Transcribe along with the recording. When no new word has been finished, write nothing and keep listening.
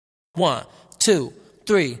1, 2,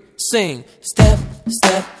 3, sing. Step,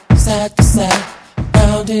 step, side to side,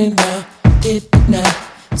 round and round, dip it now.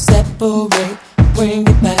 Separate, bring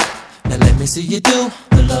it back. Now let me see you do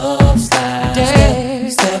the love slide.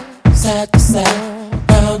 Step, step, side to side,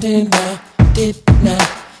 round and round, dip it now.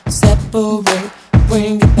 Separate,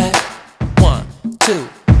 bring it back. 1, 2,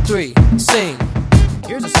 3, sing.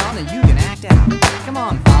 Here's a song that you can act out. Come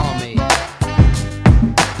on, follow me.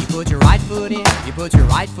 You put your right foot in, you put your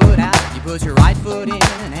right foot out, you put your right foot in,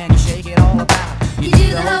 and you shake it all about. You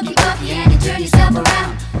do the hokey pokey and you turn yourself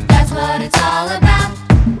around. That's what it's all about.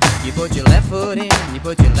 You put your left foot in, you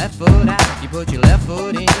put your left foot out, you put your left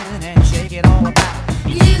foot in, and you shake it all about.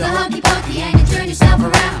 You do the hokey pokey and you turn yourself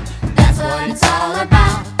around. That's what it's all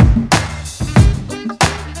about.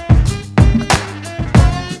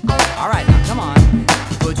 Alright, now come on.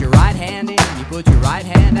 You put your right hand in, you put your right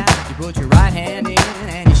hand out, you put your right hand in,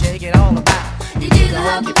 and you shake it all about. You do the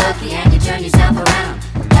hokey pokey and you turn yourself around.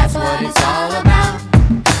 That's what it's all about.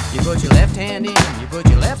 You put your left hand in, you put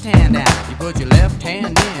your left hand out, you put your left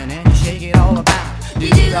hand in, and you shake it all about. You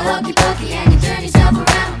do the hokey pokey and you turn yourself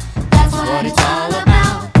around. That's what it's all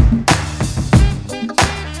about.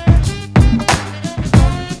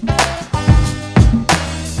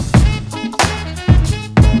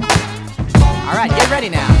 Alright, get ready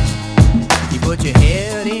now. You put your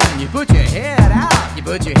head in, you put your head out, you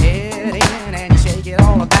put your head in, and you shake it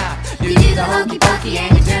all about. You do the hokey pokey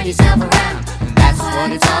and you turn yourself around. That's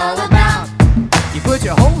what it's all about. You put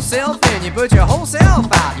your whole self in, you put your whole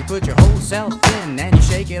self out, you put your whole self in, and you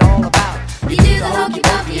shake it all about. You do the hokey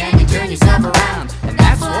pokey and you turn yourself around. And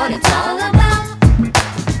that's what it's all about.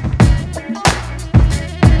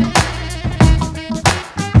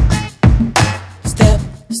 Step,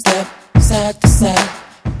 step, side to side,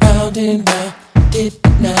 round and round, dip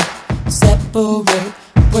it now. Separate,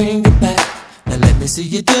 bring it back. Now let me see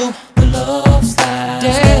you do the love slide.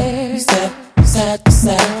 Step, step, side to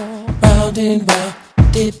side, round and round,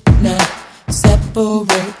 dip it now.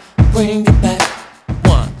 Separate, bring it back.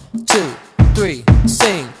 1, 2, 3,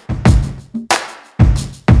 sing.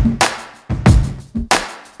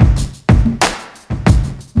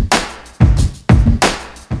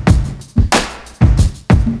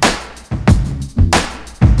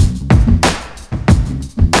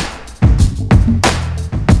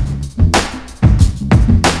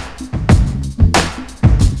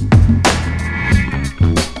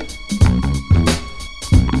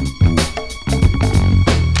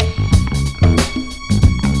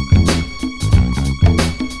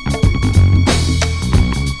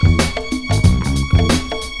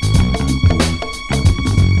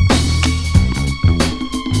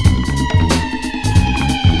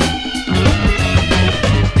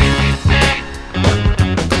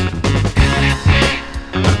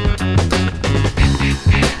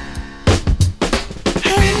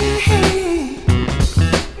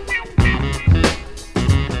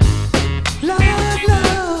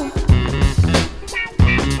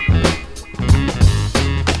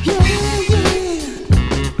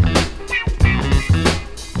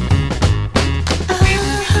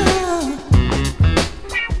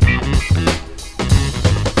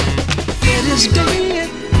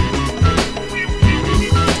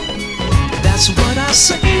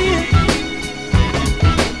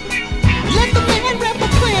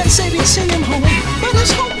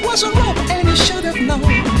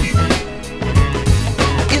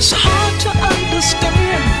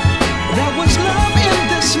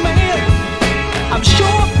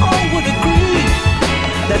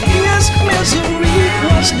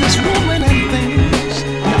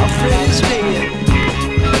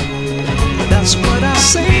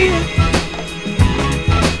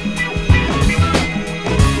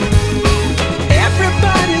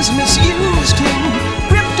 Everybody's misused him,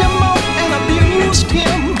 ripped him off and abused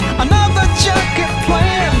him. Another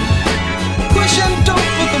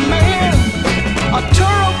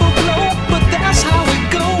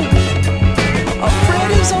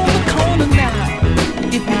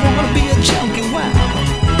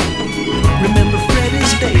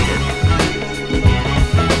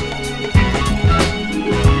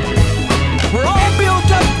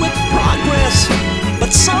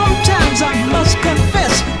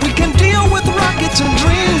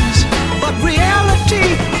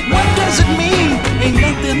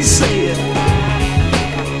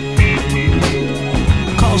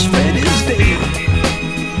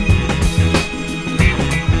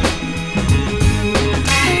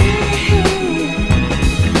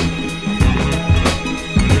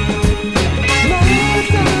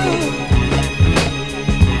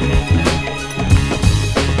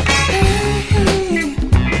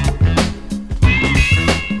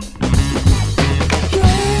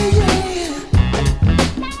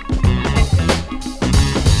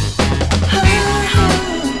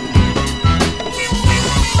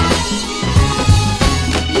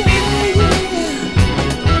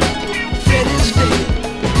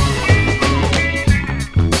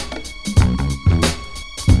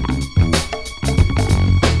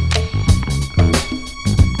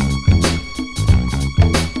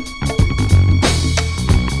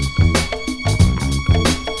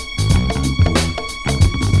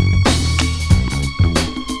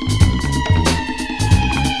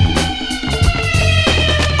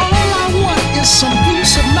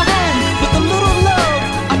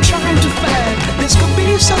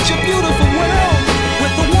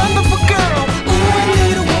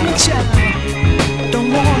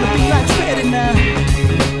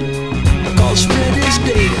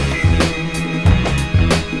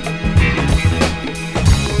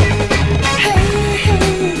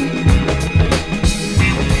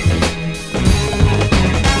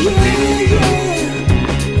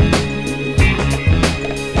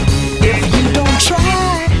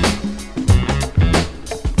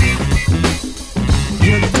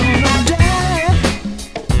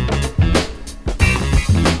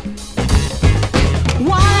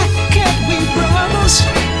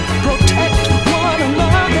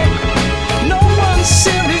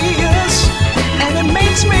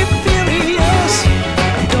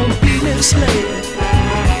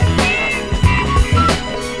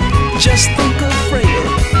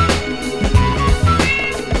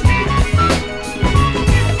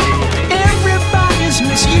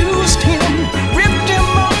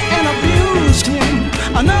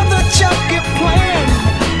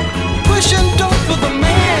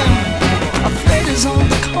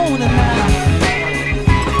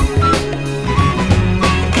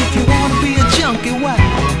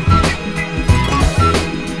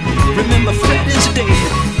Remember, Fred is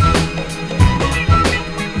dead.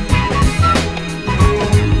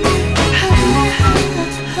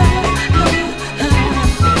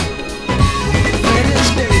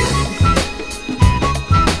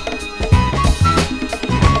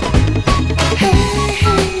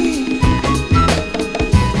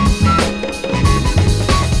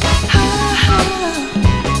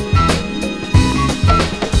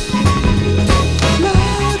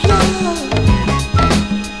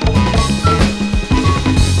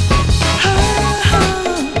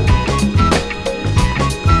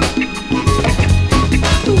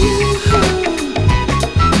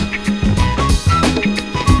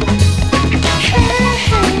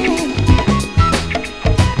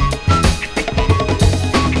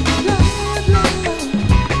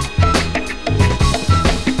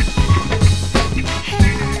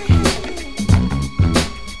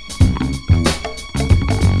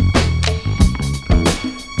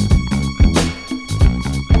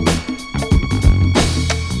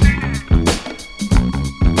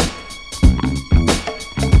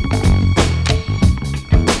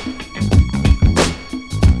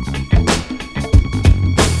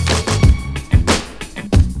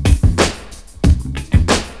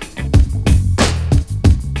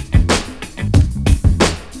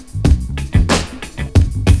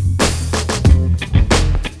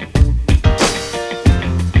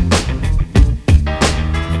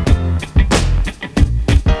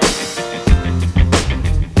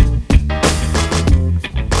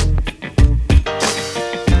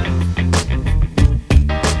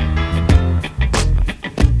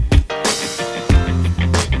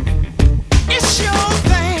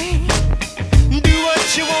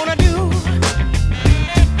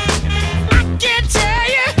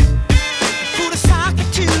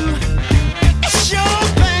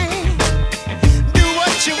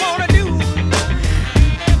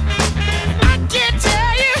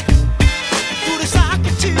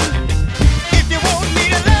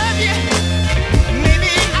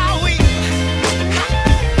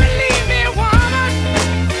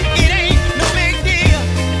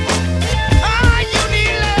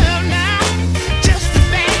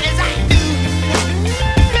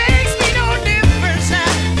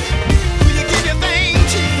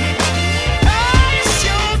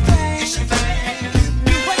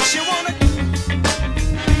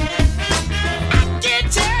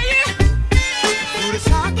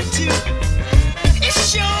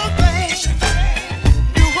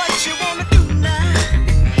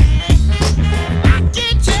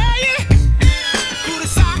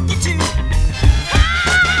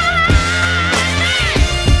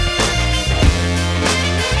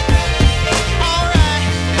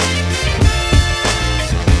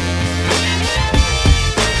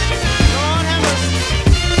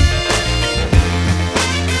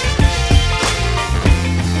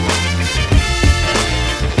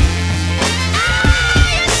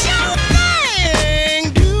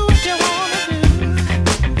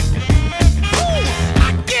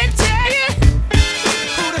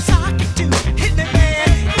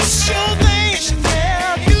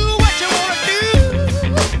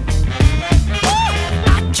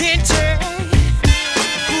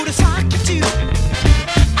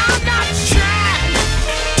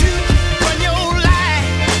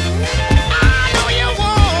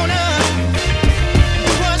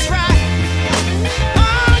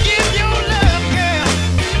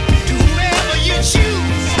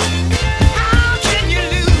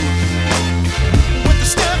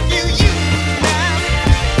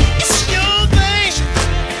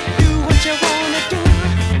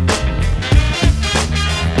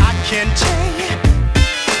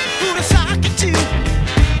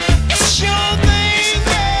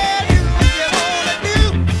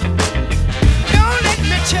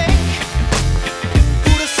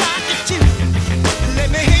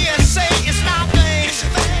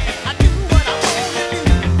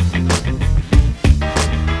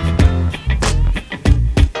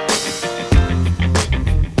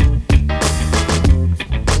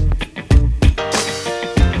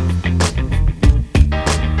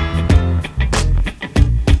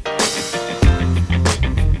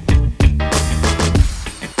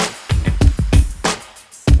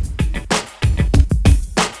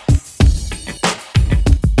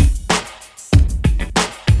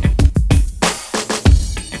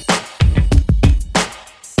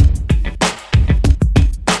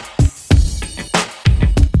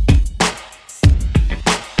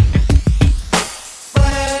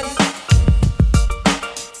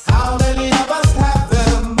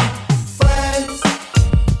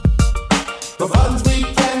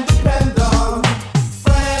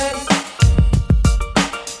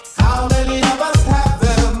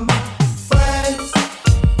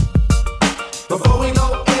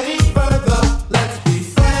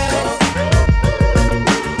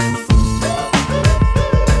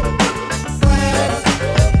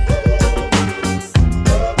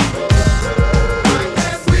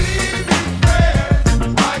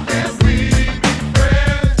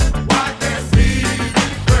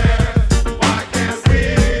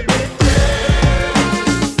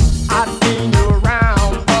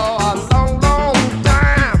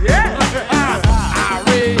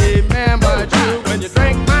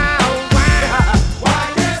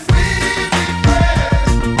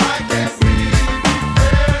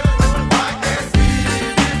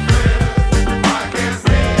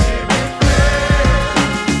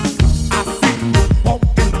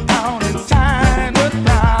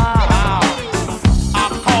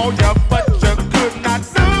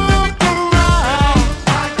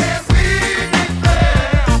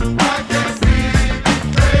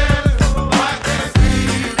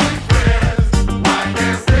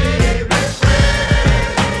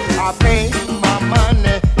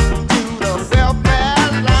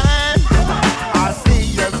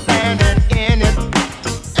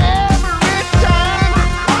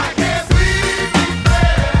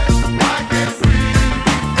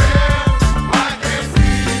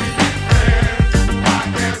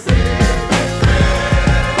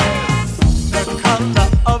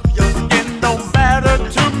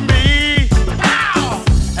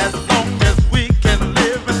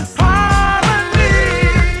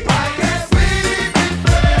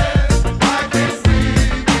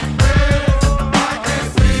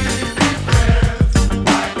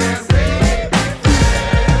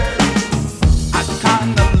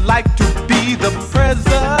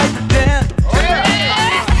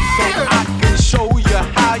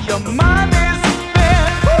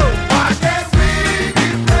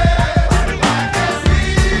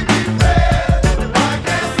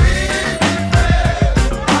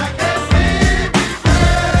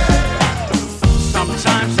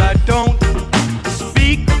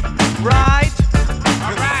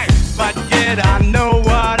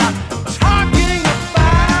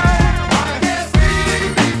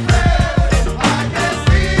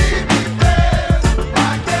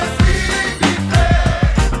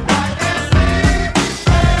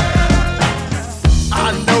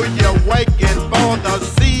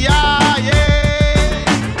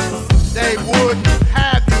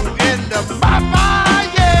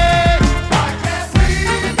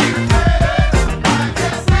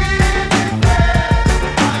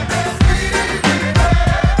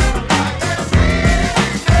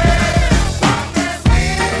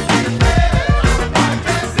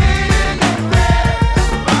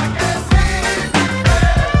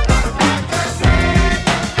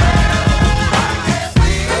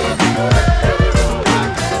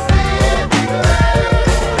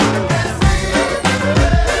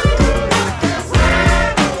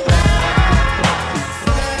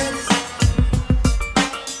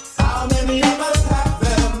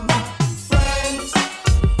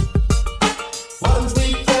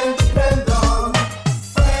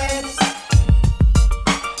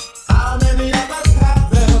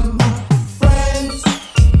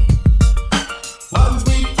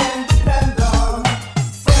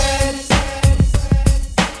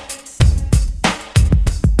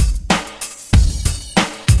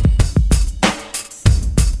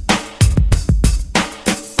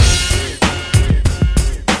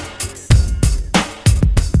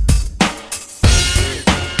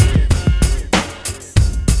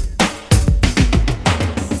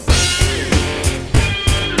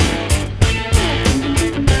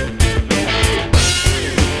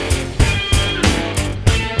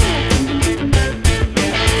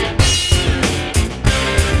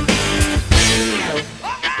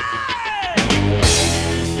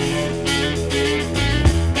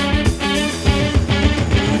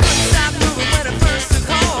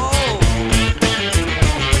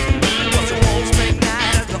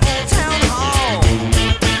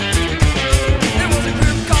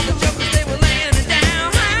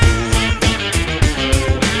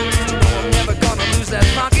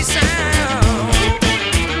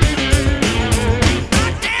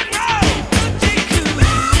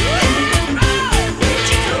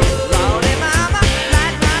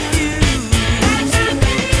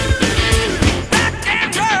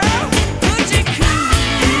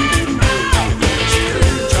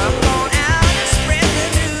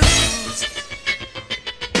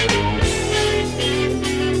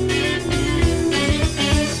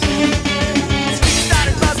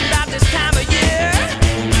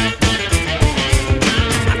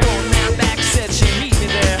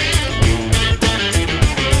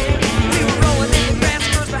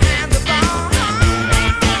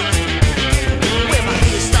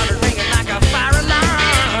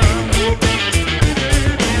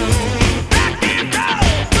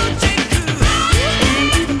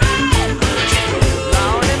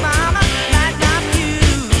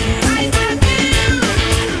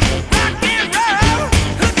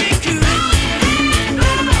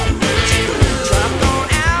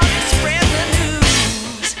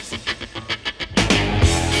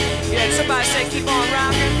 Everybody say keep on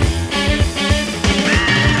rocking.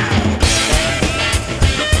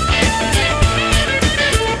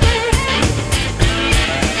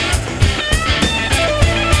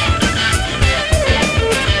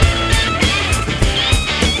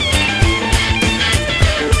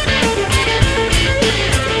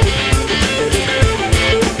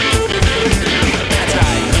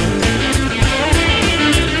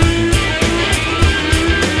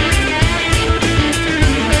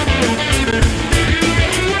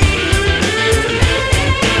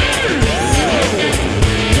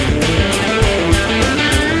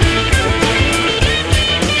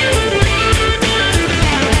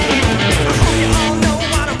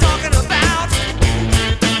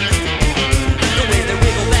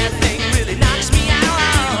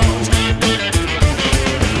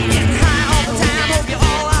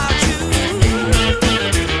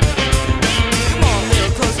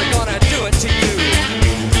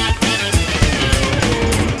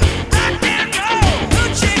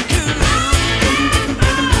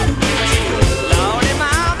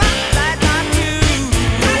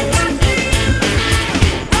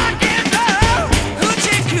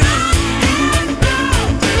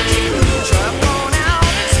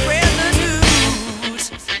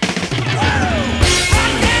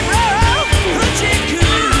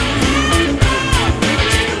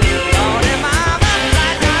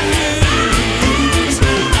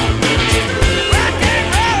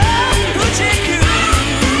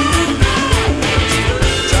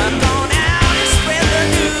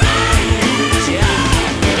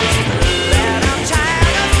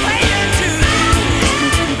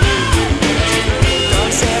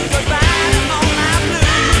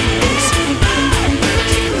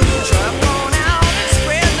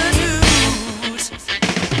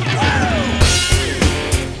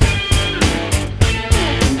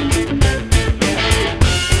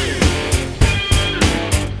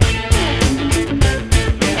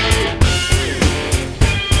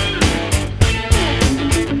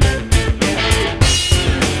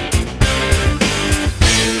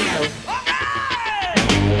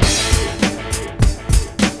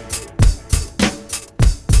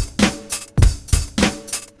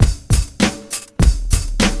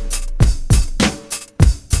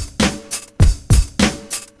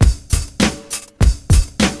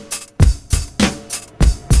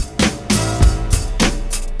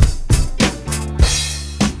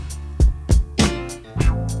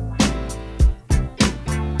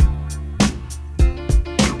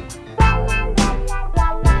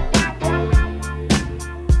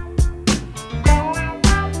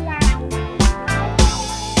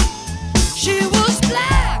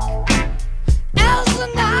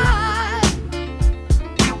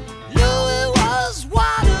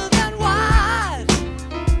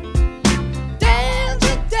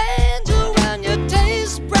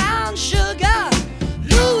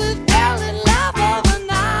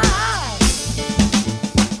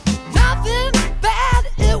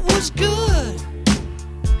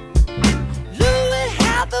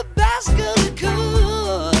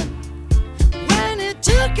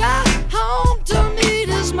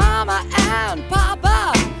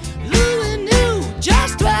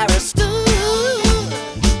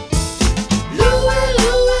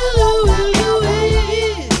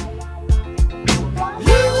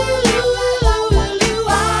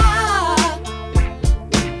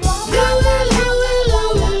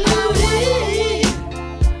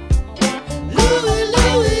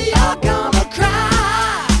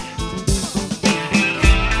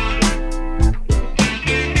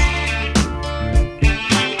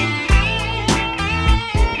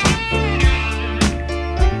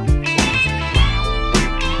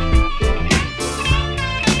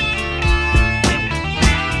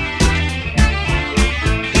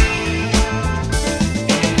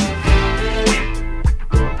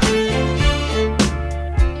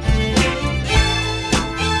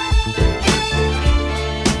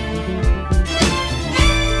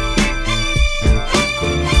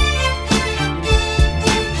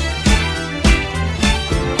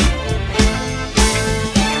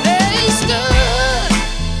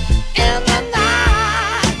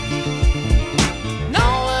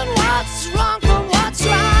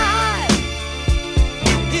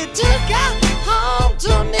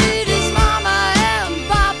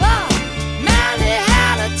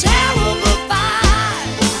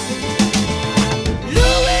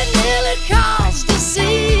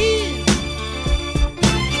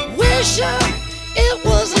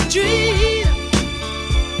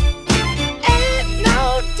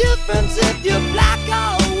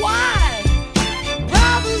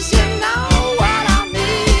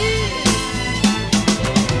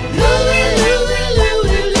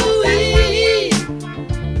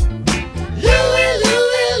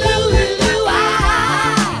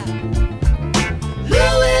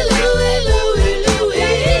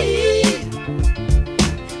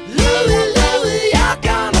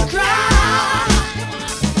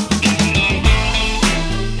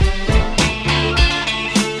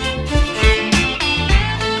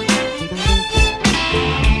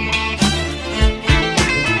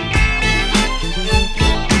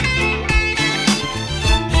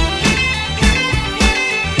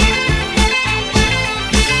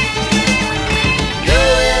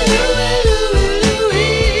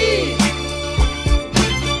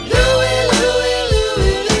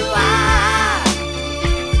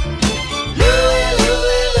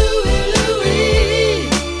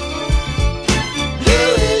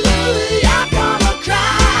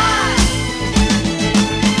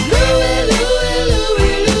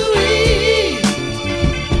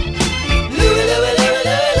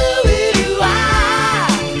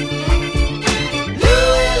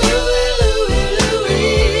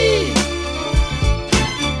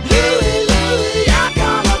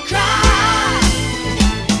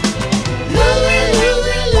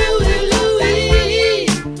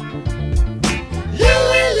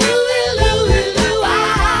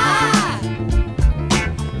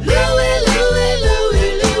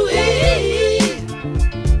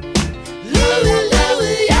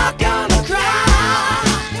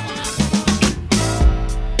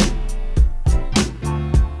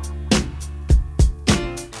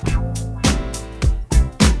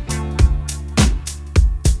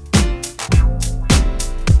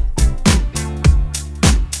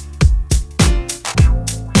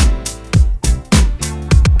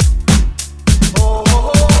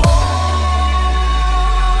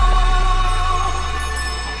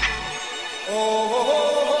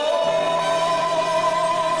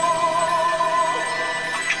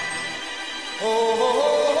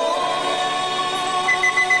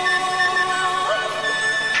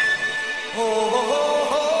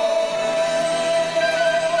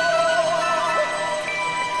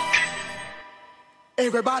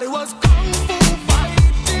 Everybody was kung fu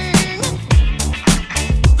fighting.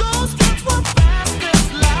 Those kids were fast as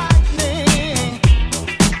lightning.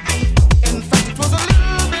 In fact, it was a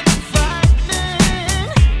little bit frightening,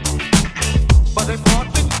 but they fought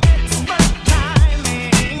with expert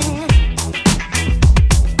timing.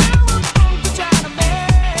 There were funky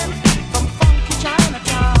Chinamen from funky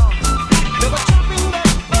Chinatown. They were chopping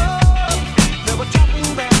them up, they were chopping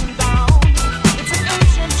them down. It's an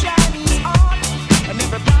ancient Chinese art, and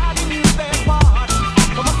everybody knew their part.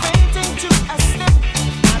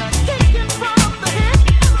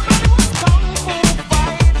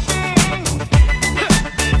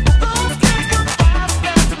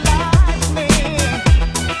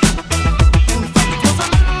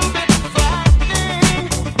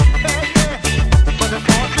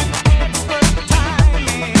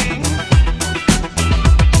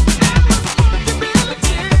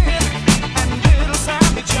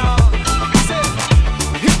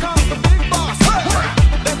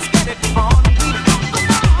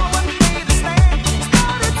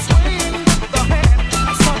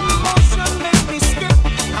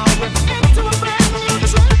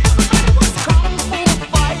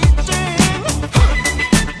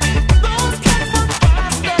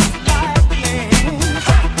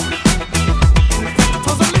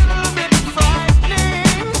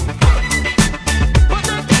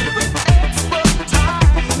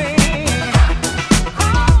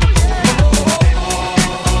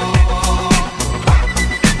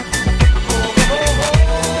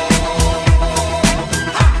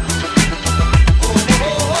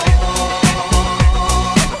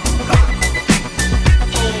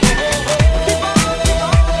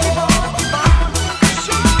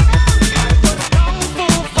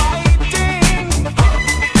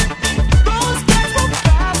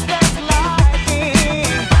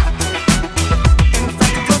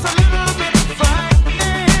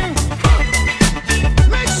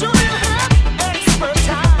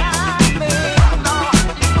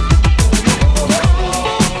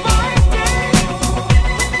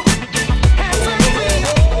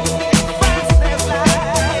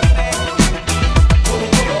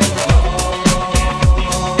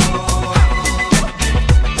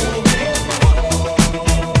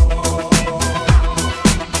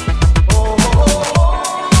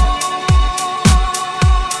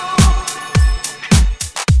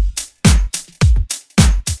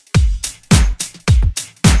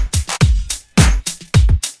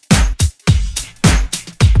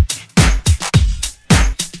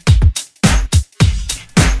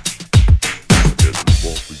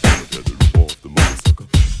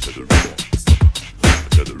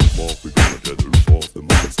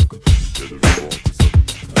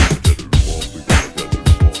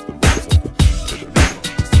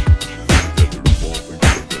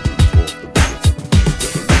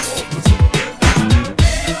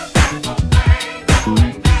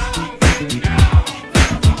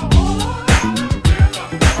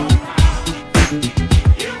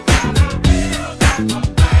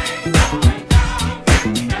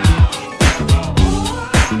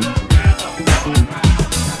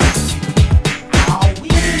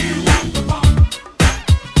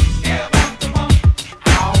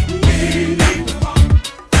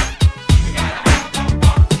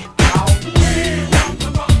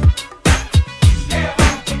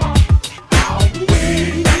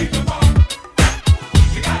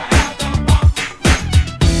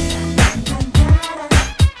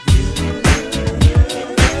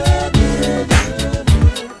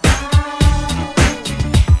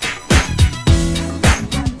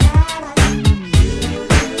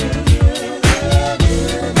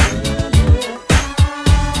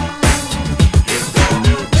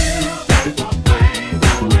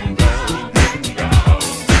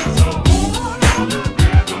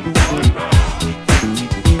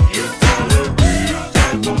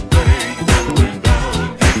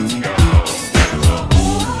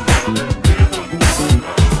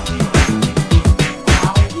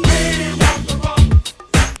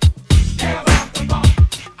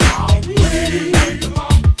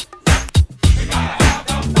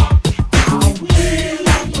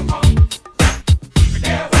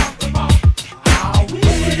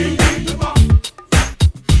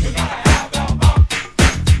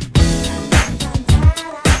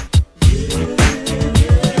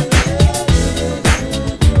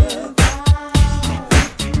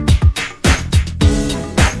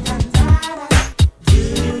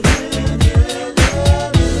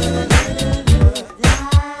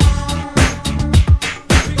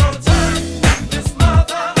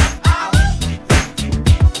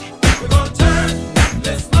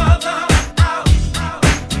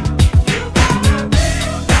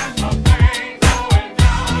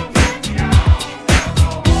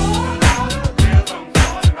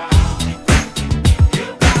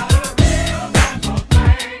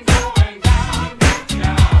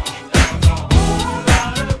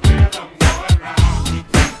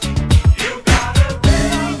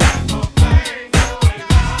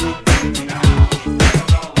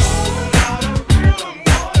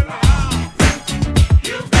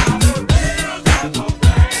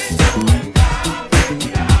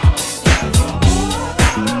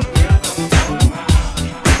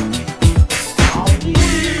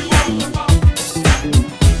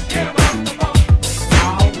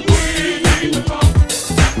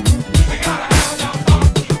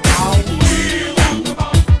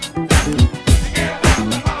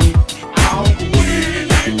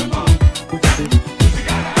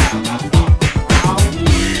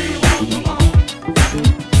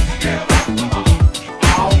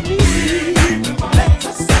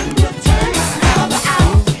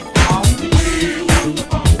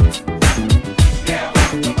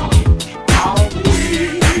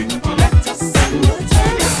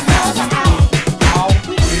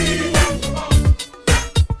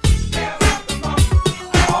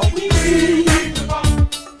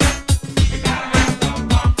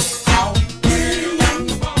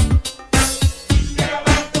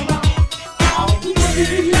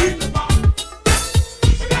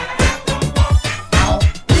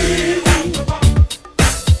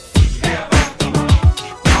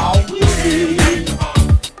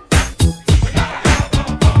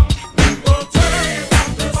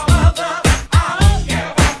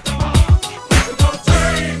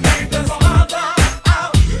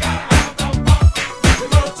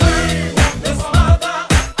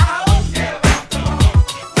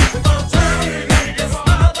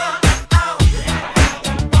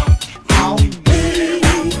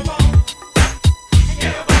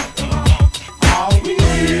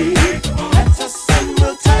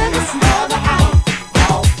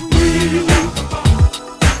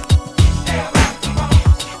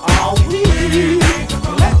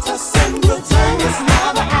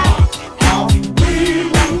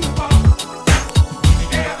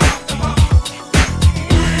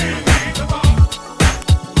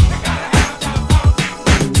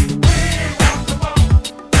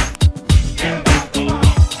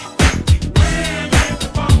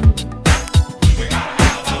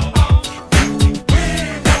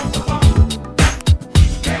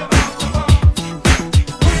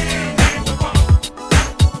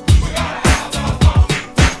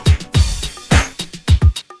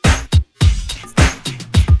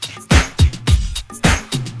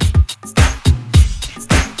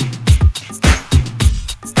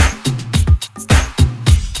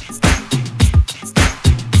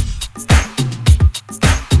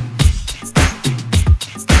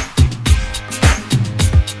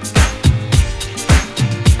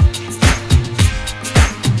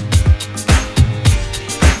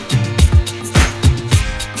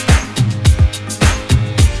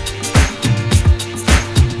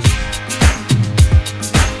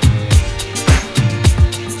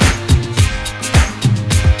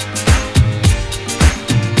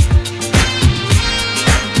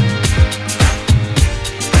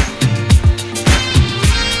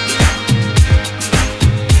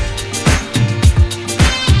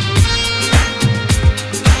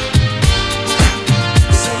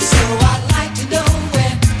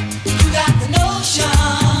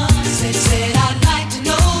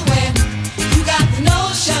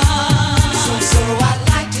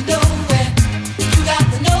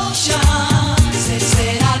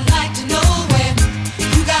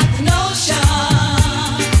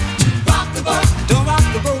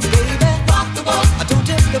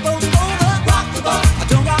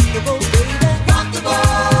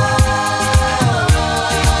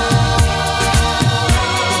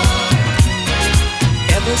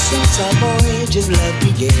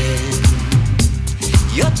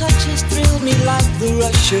 touch has thrilled me like the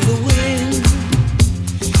rush of the wind,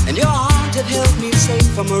 and your arms have held me safe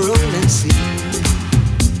from a rolling sea.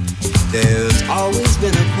 There's always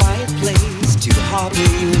been a quiet place to harbor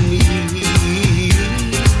you and me.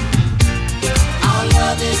 Our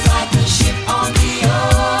love is like a ship on the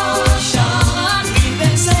ocean. We've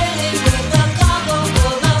been sailing with a cargo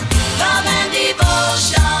full of love and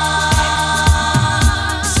devotion.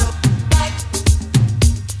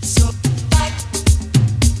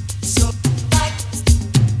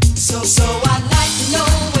 So I'd like to know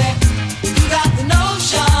where you got the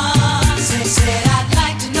notion. Said I'd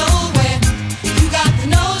like to know where you got the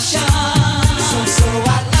notion. So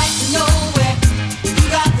I'd like to know where you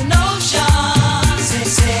got the notion.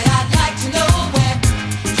 Said I'd like to know where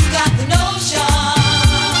you got the notion.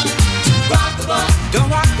 Rock the boat, Don't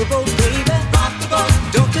rock the boat, baby. rock the boat,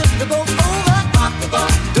 Don't tip the boat over. rock the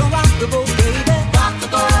boat, Don't rock the boat, baby. rock the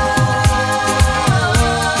boat.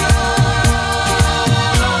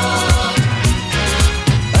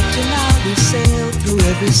 Up to now we sailed through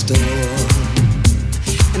every storm,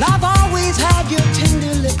 and I've always had your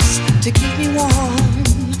tender lips to keep me warm.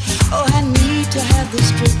 Oh, I need to have the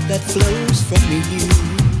strength that flows from you.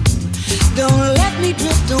 Don't let me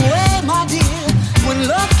drift away, my dear, when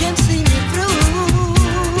love can see me through.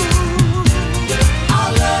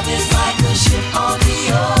 Our love is like a ship on the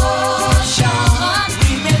ocean.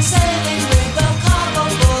 We've been sailing with a cargo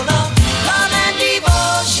full of love and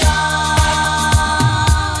devotion.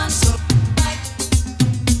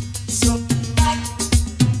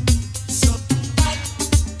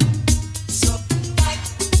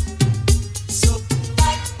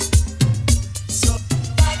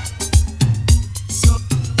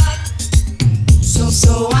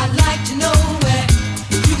 So I'd like to know where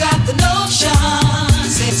you got the notion.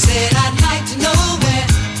 Said I'd like to know where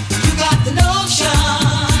you got the notion.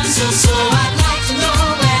 So I'd like to know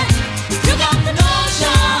where you got the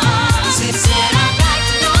notion. Said I'd like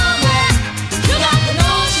to know where you got the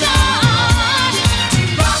notion.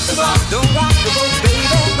 Rock the boat, Don't rock the boat,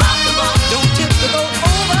 baby. rock the boat, Don't tip the boat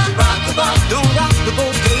over. rock the boat, Don't rock the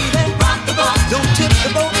boat, baby. rock the boat, Don't tip the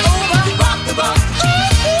boat over. rock the boat,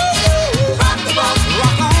 rock the boat,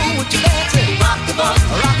 Rock on with your Betsy. rock the boat,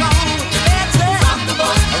 Rock on with your Betsy. rock the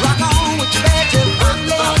boat, Rock on with your Betsy. rock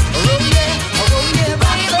the boat, Roll yeah, roll yeah,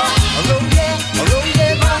 rock the boat. Roll yeah, roll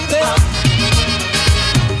yeah, rock the boat.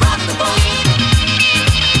 rock the boat,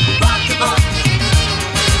 rock the boat,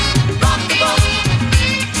 rock the boat,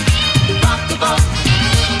 rock the boat,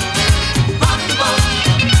 rock the boat,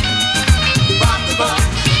 rock the boat,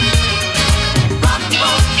 rock the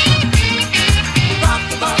boat, rock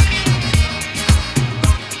the boat.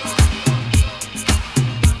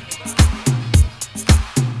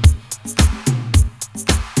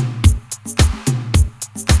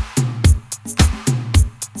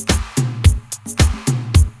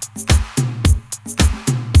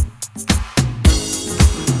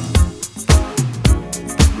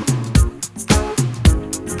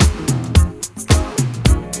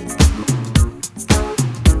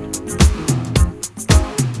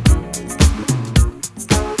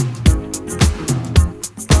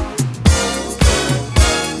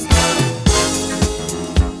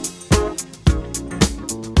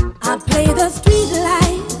 I play the street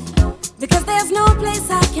life because there's no place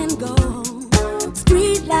I can go.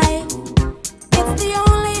 Street life, it's the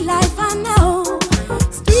only life I know.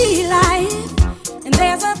 Street life, and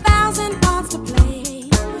there's 1,000 parts to play.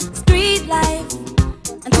 Street life,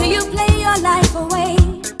 until you play your life away.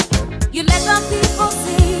 You let the people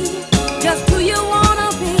see just who you wanna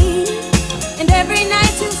be, and every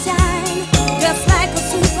night you shine just like a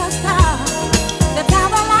superstar. That's how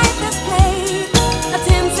the life is played. A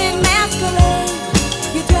tempting masquerade.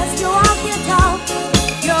 You dress, you walk, you talk.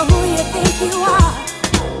 You're who you think you are.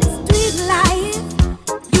 Street life,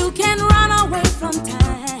 you can run away from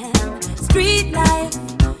time. Street life,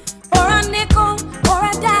 for a nickel or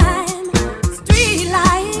a dime. Street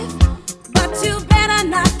life, but you better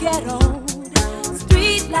not get old.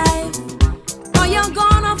 Street life, or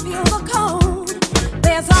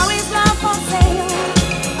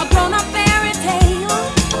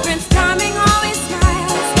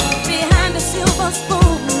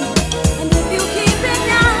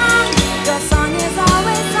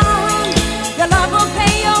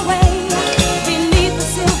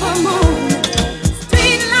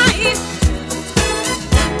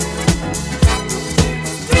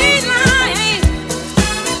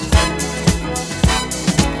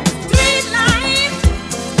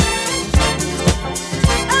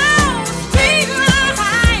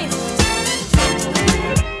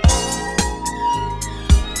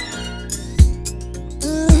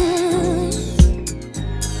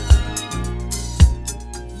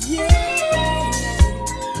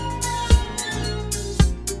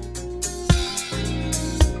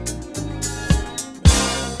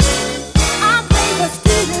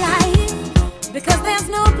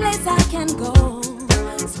go.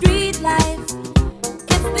 Street life,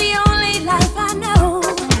 it's the only life I know.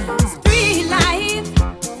 Street life,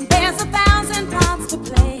 there's 1,000 parts to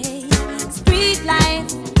play. Street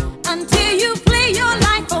life, until you play your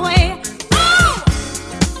life away.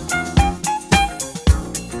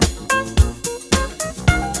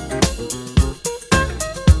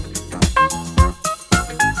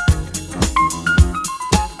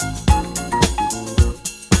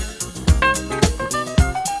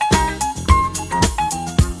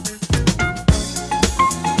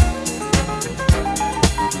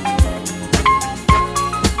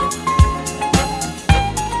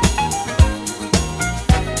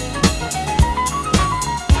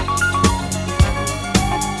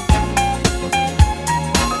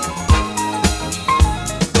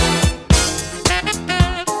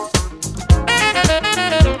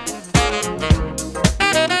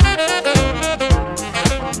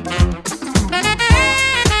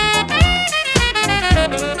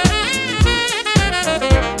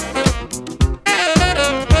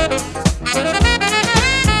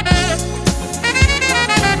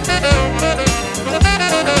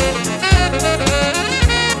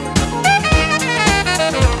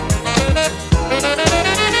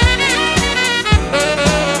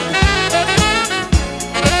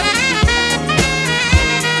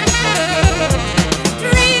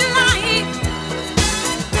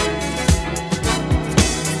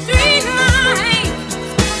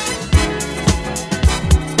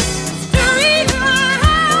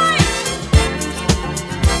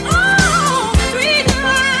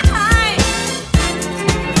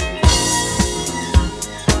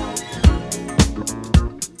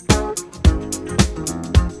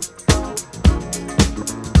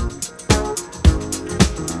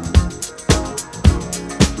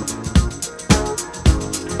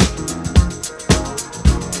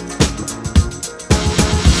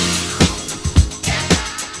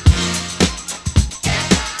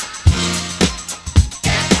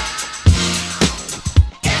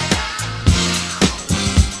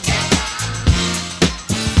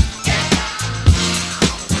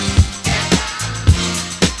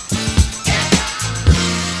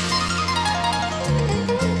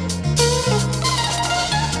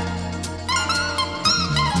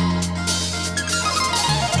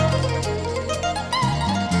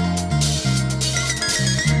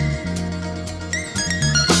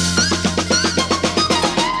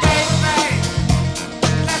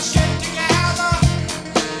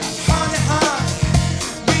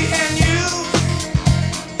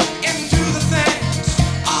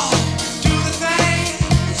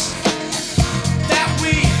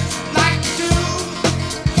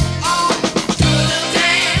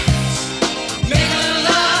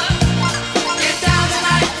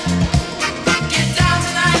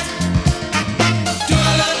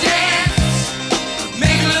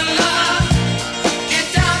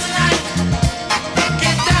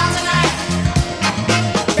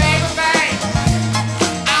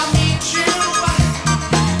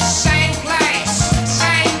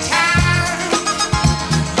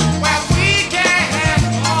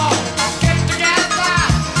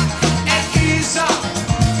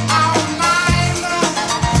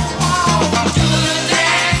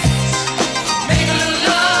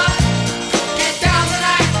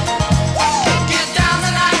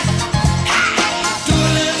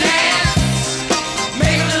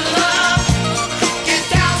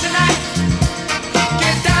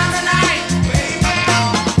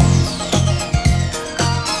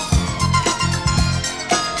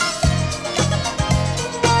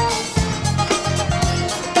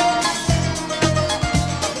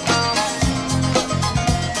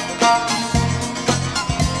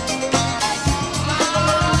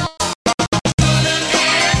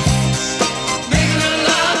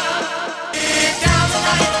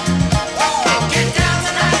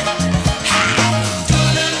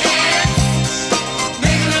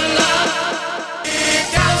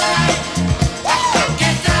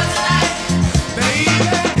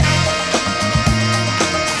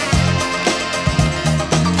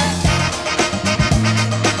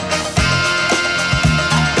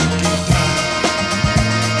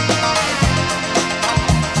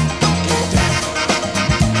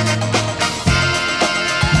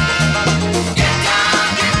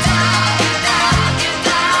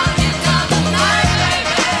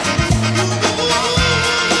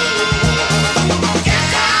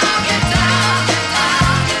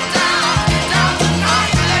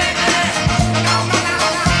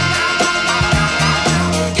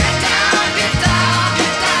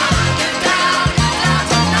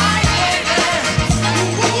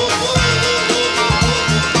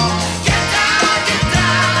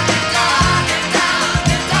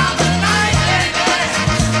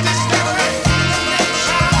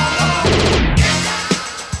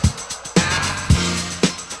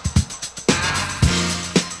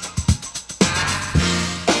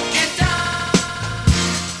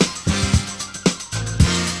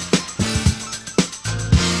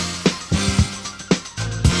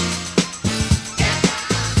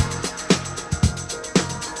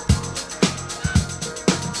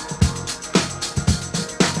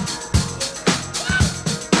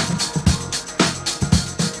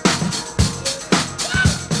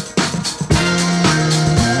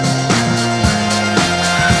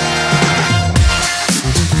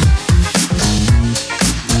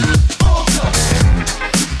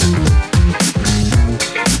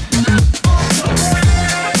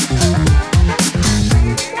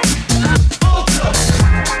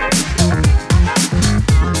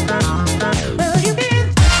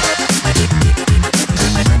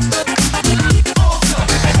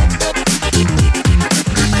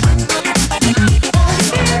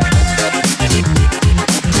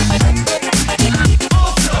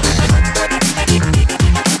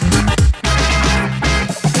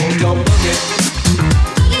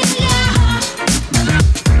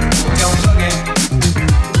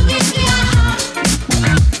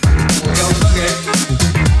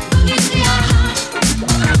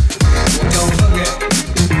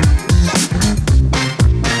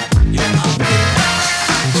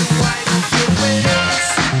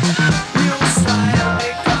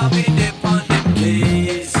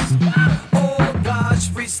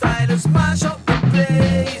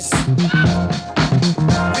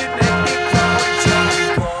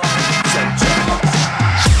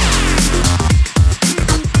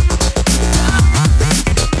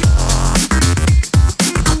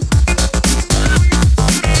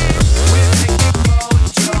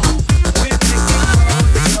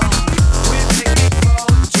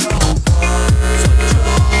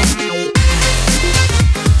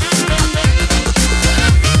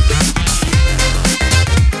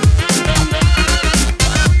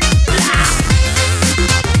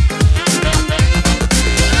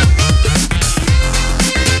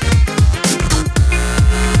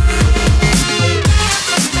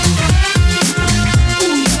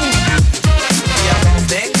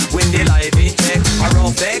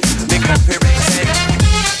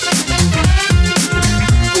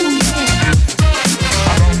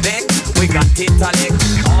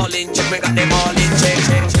 we got them all in check.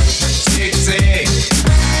 Zig, zig,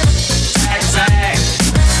 zag, zag.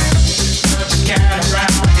 Put your cat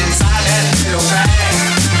around inside that little bag.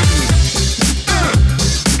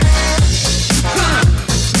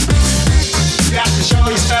 You have to show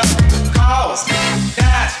yourself, cause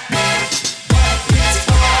that's what it's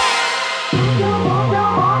for.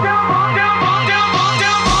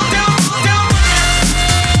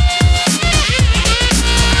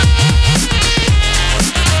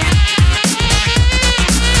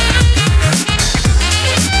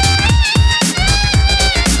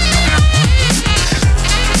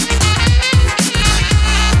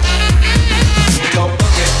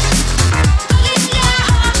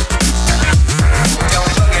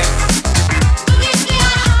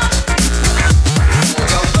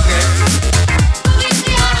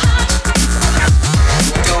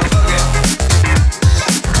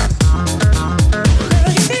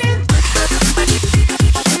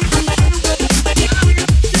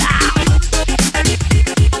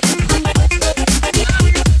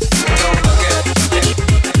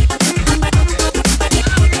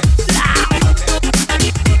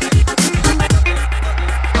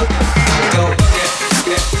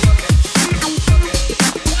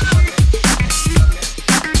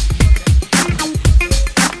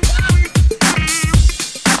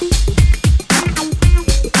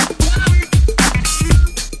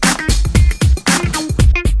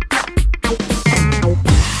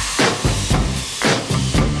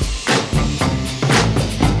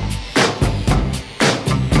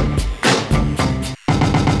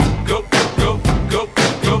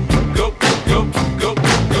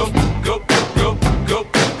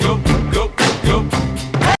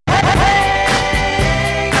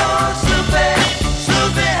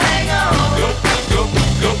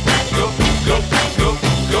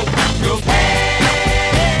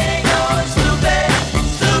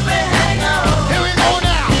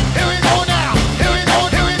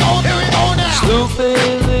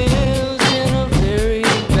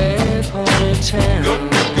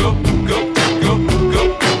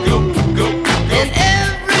 And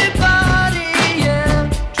everybody, yeah,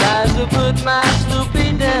 tries to put my